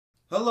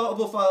Hello,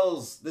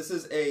 Obophiles! This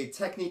is a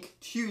Technique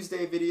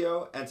Tuesday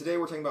video, and today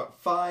we're talking about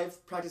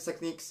 5 practice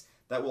techniques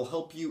that will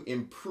help you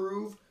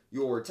improve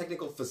your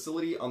technical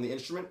facility on the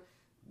instrument.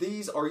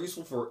 These are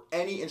useful for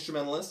any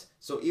instrumentalist,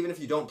 so even if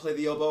you don't play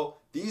the oboe,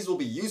 these will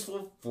be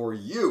useful for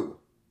you.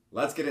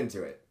 Let's get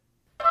into it.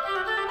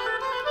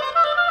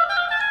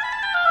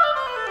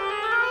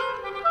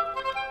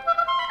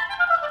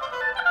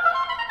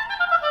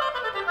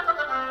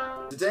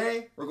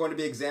 Today, we're going to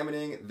be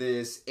examining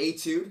this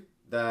etude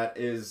that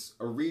is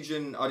a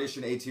region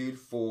audition etude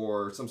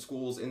for some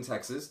schools in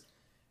Texas.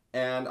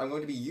 And I'm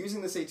going to be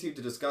using this etude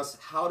to discuss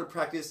how to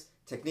practice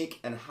technique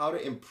and how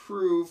to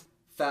improve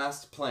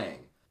fast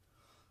playing.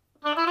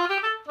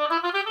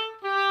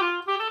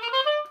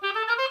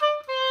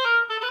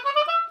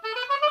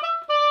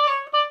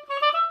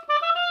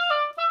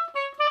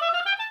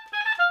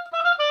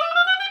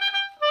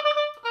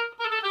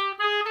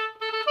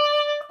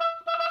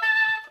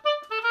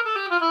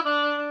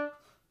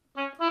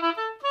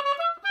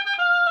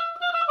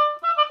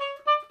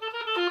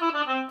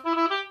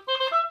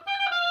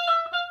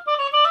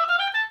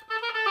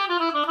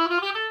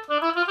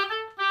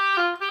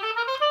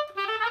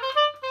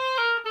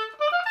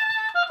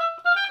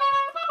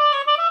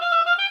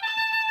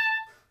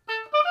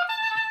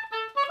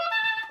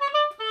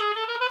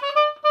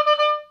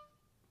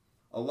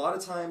 A lot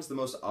of times, the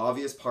most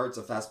obvious parts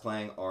of fast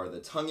playing are the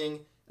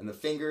tonguing and the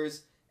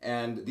fingers,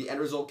 and the end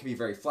result can be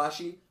very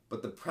flashy,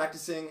 but the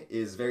practicing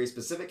is very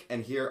specific,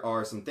 and here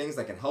are some things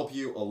that can help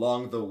you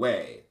along the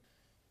way.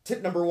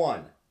 Tip number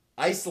 1,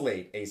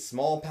 isolate a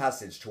small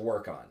passage to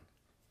work on.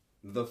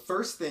 The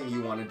first thing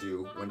you want to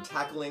do when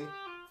tackling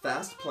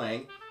fast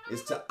playing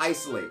is to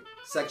isolate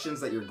sections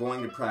that you're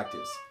going to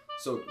practice.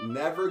 So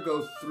never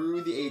go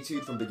through the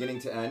etude from beginning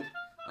to end.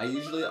 I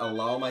usually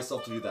allow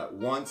myself to do that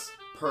once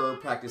per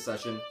practice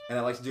session, and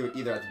I like to do it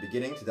either at the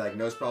beginning to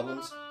diagnose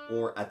problems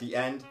or at the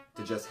end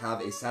to just have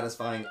a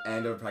satisfying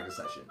end of a practice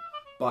session.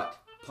 But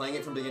playing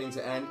it from beginning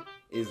to end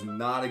is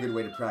not a good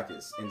way to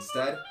practice.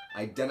 Instead,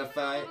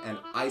 identify and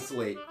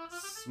isolate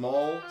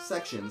small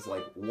sections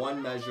like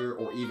one measure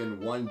or even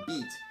one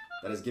beat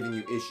that is giving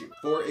you issue.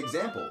 For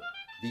example,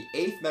 the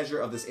 8th measure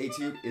of this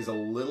etude is a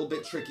little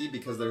bit tricky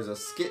because there's a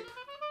skip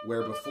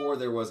where before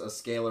there was a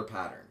scalar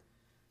pattern.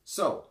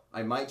 So,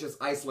 I might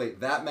just isolate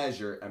that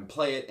measure and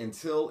play it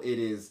until it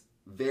is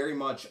very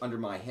much under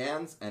my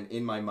hands and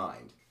in my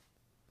mind.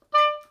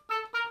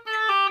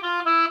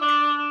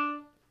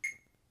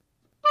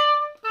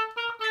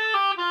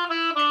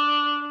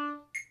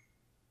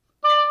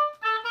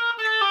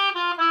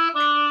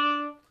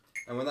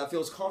 And when that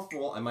feels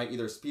comfortable, I might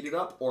either speed it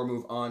up or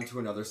move on to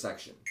another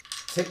section.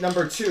 Tip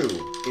number 2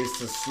 is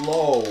to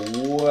slow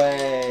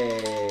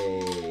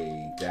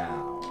way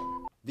down.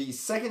 The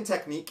second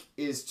technique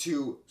is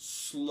to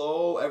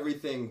slow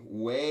everything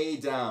way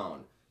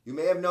down. You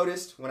may have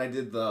noticed when I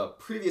did the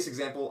previous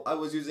example, I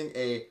was using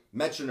a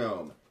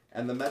metronome,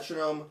 and the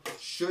metronome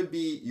should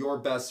be your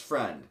best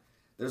friend.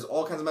 There's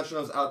all kinds of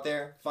metronomes out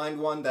there. Find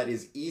one that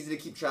is easy to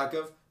keep track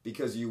of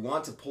because you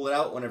want to pull it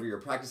out whenever you're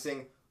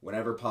practicing,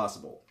 whenever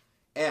possible.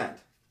 And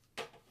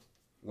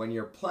when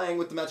you're playing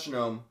with the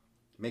metronome,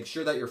 make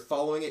sure that you're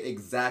following it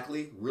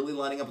exactly, really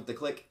lining up with the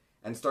click,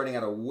 and starting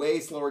at a way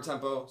slower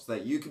tempo so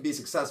that you can be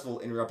successful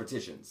in your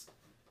repetitions.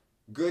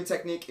 Good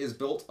technique is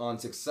built on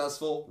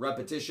successful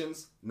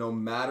repetitions, no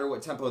matter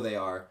what tempo they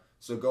are,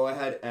 so go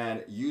ahead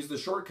and use the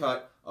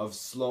shortcut of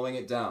slowing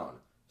it down.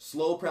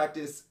 Slow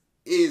practice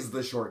is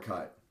the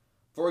shortcut.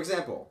 For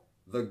example,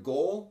 the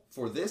goal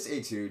for this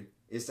etude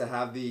is to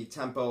have the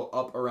tempo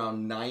up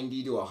around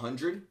 90 to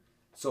 100,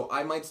 so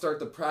I might start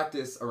the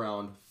practice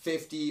around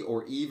 50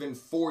 or even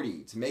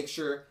 40 to make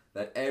sure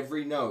that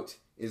every note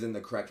is in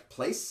the correct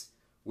place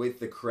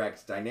with the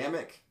correct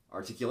dynamic,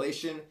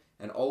 articulation,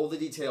 and all of the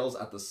details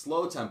at the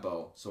slow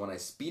tempo, so when I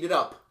speed it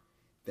up,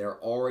 they're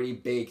already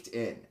baked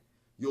in.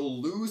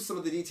 You'll lose some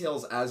of the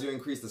details as you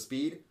increase the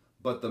speed,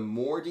 but the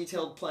more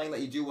detailed playing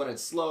that you do when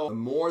it's slow, the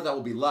more that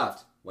will be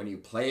left when you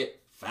play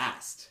it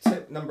fast.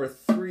 Tip number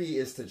 3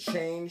 is to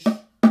change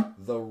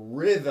the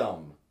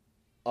rhythm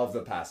of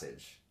the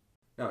passage.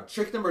 Now,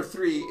 trick number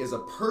 3 is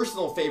a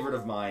personal favorite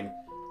of mine,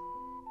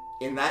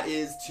 and that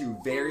is to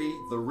vary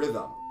the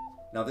rhythm.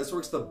 Now, this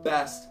works the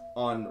best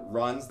on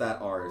runs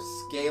that are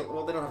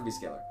well, they don't have to be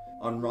scalar.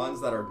 On runs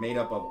that are made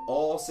up of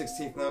all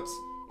 16th notes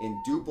in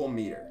duple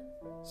meter.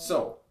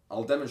 So,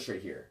 I'll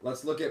demonstrate here.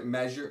 Let's look at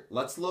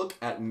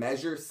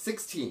measure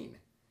 16,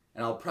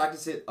 and I'll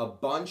practice it a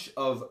bunch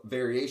of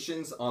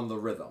variations on the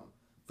rhythm.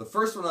 The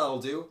first one that I'll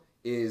do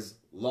is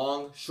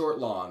long, short,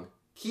 long,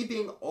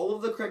 keeping all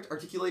of the correct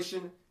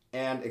articulation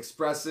and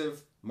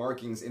expressive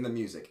markings in the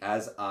music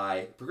as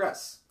I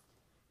progress.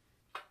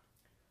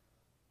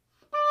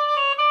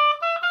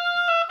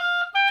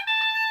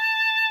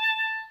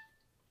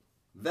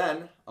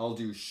 Then I'll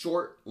do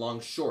short, long,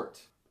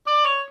 short.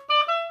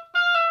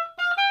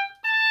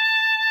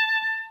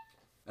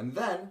 And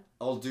then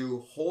I'll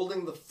do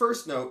holding the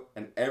first note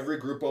and every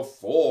group of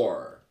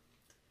 4.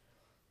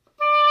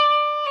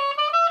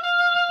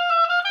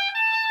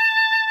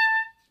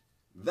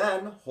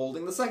 then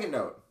holding the second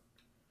note.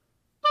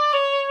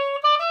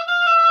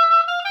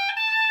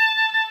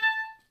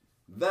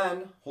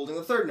 Then holding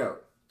the third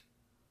note.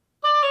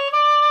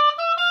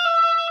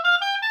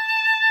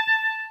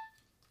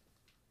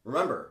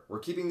 Remember, we're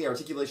keeping the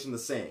articulation the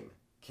same.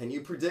 Can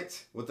you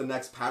predict what the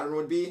next pattern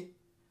would be?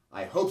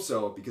 I hope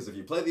so, because if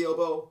you play the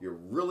oboe, you're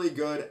really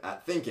good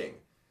at thinking.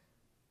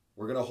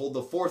 We're going to hold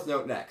the fourth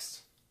note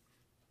next.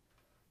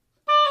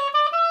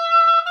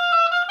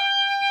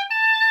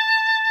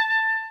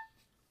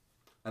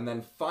 And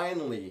then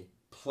finally,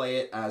 play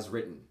it as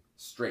written,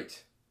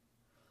 straight.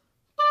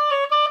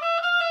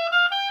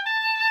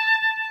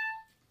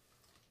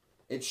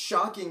 It's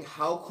shocking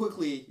how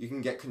quickly you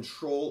can get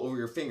control over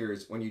your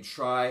fingers when you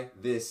try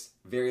this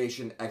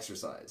variation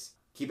exercise.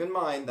 Keep in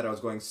mind that I was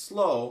going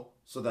slow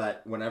so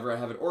that whenever I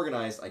have it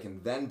organized, I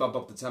can then bump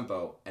up the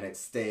tempo and it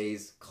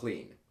stays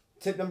clean.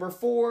 Tip number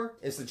 4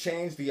 is to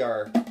change the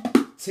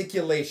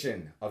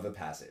articulation of the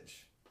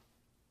passage.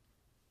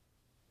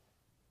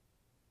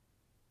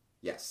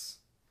 Yes.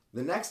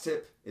 The next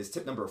tip is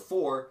tip number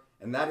 4,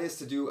 and that is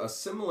to do a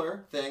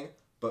similar thing,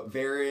 but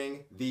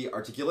varying the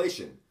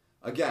articulation.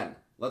 Again,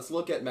 let's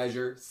look at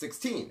measure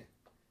 16.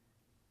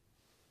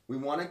 We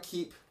want to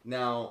keep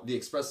now the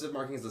expressive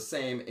markings the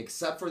same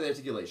except for the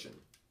articulation.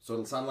 So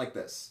it'll sound like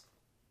this.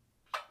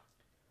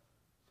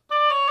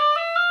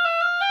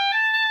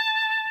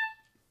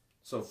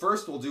 So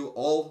first we'll do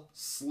all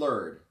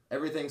slurred,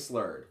 everything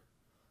slurred.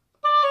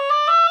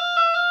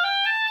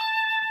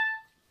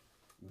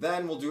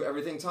 Then we'll do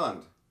everything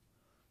tongued.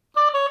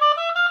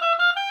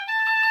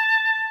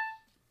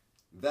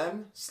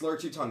 Then slur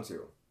to, tongue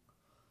to.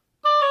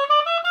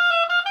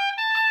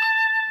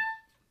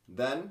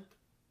 Then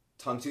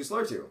tongue to,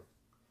 slur to.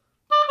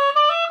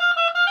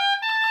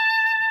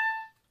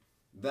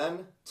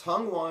 Then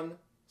tongue 1,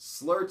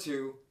 slur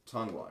 2,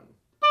 tongue 1.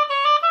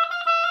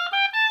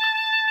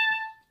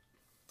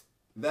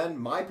 Then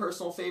my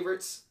personal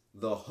favorites,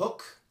 the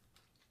hook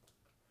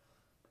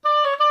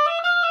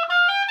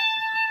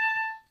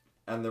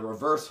and the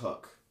reverse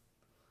hook.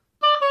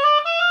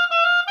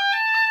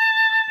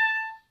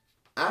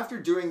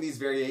 After doing these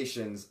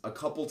variations a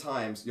couple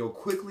times, you'll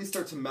quickly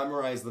start to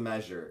memorize the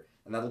measure,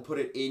 and that'll put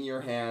it in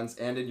your hands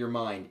and in your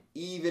mind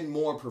even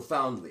more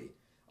profoundly,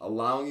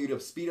 allowing you to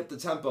speed up the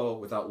tempo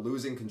without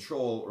losing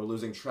control or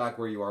losing track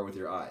where you are with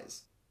your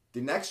eyes.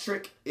 The next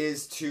trick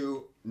is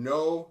to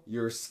know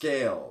your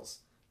scales.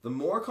 The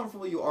more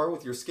comfortable you are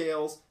with your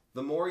scales,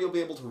 the more you'll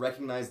be able to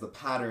recognize the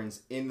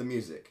patterns in the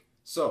music.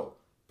 So,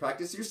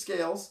 practice your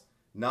scales,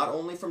 not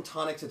only from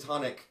tonic to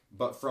tonic,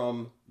 but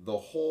from the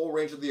whole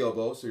range of the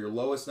oboe, so your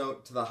lowest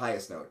note to the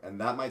highest note,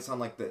 and that might sound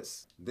like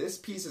this. This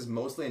piece is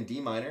mostly in D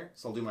minor,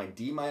 so I'll do my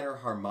D minor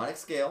harmonic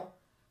scale,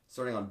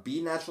 starting on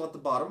B natural at the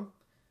bottom,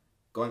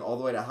 going all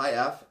the way to high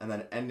F, and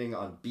then ending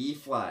on B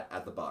flat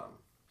at the bottom.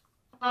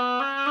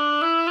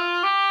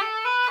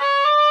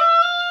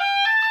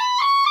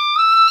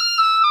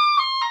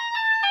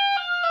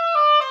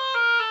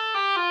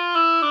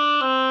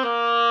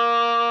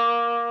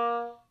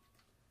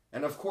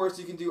 And of course,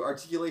 you can do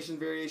articulation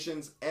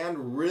variations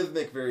and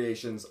rhythmic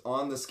variations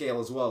on the scale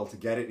as well to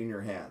get it in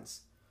your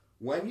hands.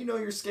 When you know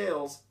your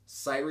scales,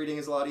 sight reading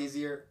is a lot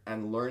easier,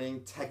 and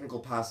learning technical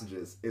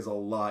passages is a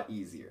lot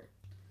easier.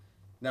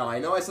 Now, I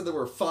know I said there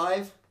were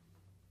 5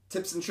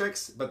 tips and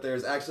tricks, but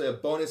there's actually a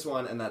bonus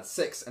one, and that's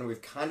 6, and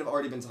we've kind of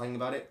already been talking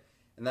about it,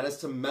 and that is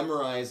to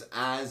memorize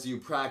as you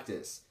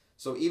practice.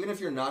 So even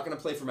if you're not going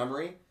to play for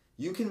memory,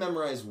 you can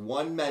memorize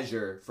one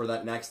measure for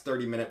that next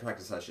 30-minute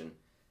practice session.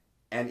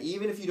 And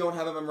even if you don't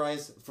have it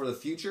memorized for the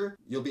future,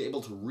 you'll be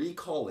able to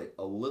recall it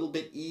a little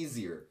bit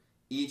easier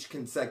each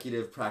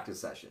consecutive practice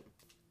session.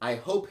 I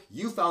hope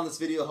you found this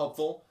video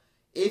helpful.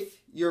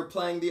 If you're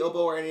playing the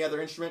oboe or any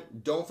other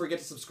instrument, don't forget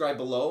to subscribe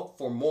below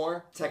for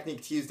more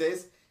Technique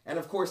Tuesdays. And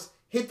of course,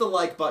 hit the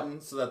like button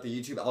so that the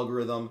YouTube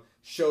algorithm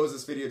shows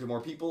this video to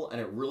more people,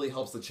 and it really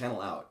helps the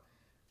channel out.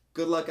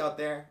 Good luck out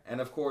there, and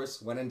of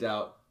course, when in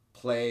doubt,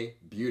 play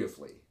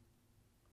beautifully.